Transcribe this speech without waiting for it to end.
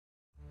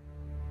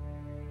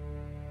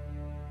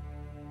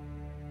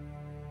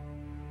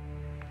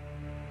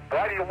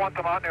Why do you want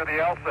them out near the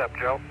LSEP,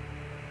 Joe?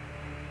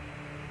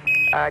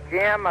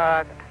 Jim,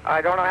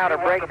 I don't know how to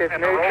break this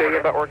news to you,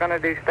 but we're going to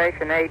do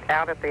Station 8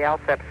 out at the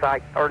LSEP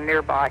site, or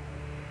nearby.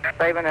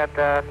 Saving it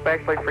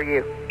especially for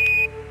you.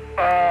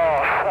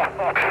 Oh,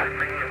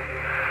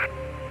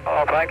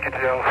 oh, thank you,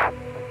 Joe.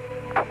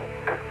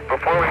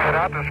 Before we head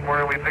out this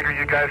morning, we figured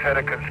you guys had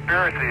a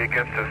conspiracy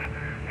against us,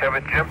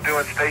 having Jim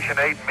doing Station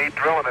 8 and me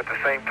drilling at the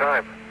same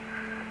time.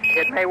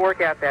 It may work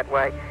out that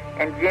way.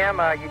 And Jim,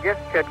 you just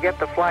should get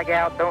the flag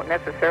out. Don't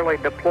necessarily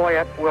deploy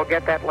it. We'll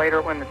get that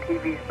later when the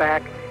TV's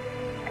back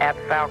at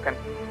Falcon.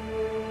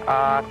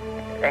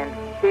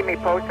 And keep me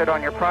posted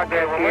on your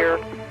progress here.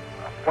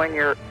 When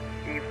you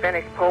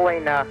finish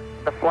pulling the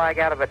flag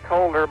out of its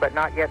holder but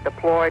not yet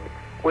deployed,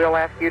 we'll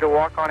ask you to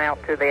walk on out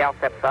to the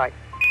LSEP site.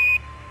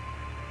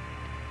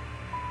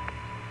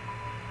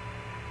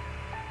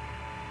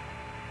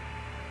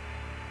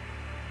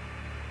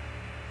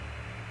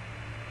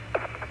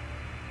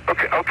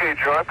 Okay,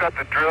 Joe, I've got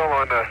the drill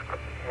on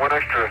one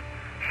extra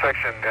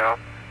section now.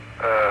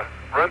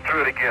 Run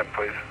through it again,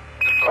 please.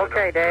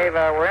 Okay, Dave,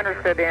 we're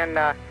interested in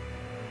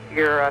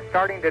your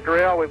starting to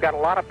drill. We've got a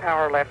lot of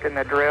power left in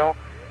the drill.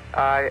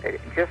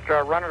 Just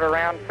run it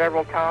around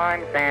several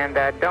times and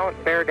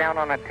don't bear down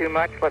on it too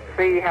much. Let's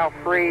see how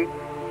free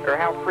or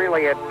how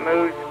freely it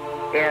moves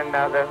in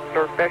the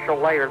superficial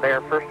layer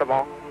there, first of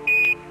all.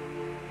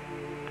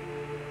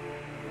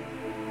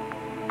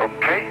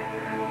 Okay.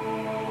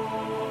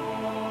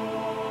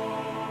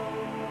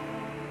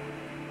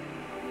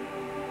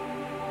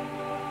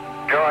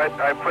 Joe,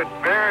 I put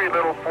very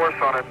little force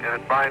on it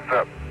and it binds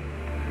up.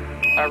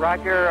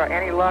 Roger,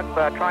 any luck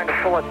trying to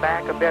pull it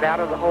back a bit out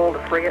of the hole to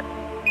free it?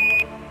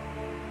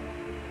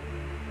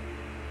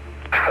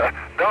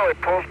 No,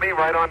 it pulls me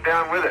right on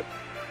down with it.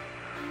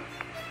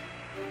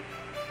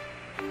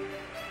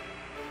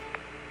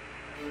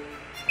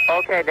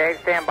 Okay, Dave,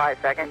 stand by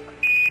a second.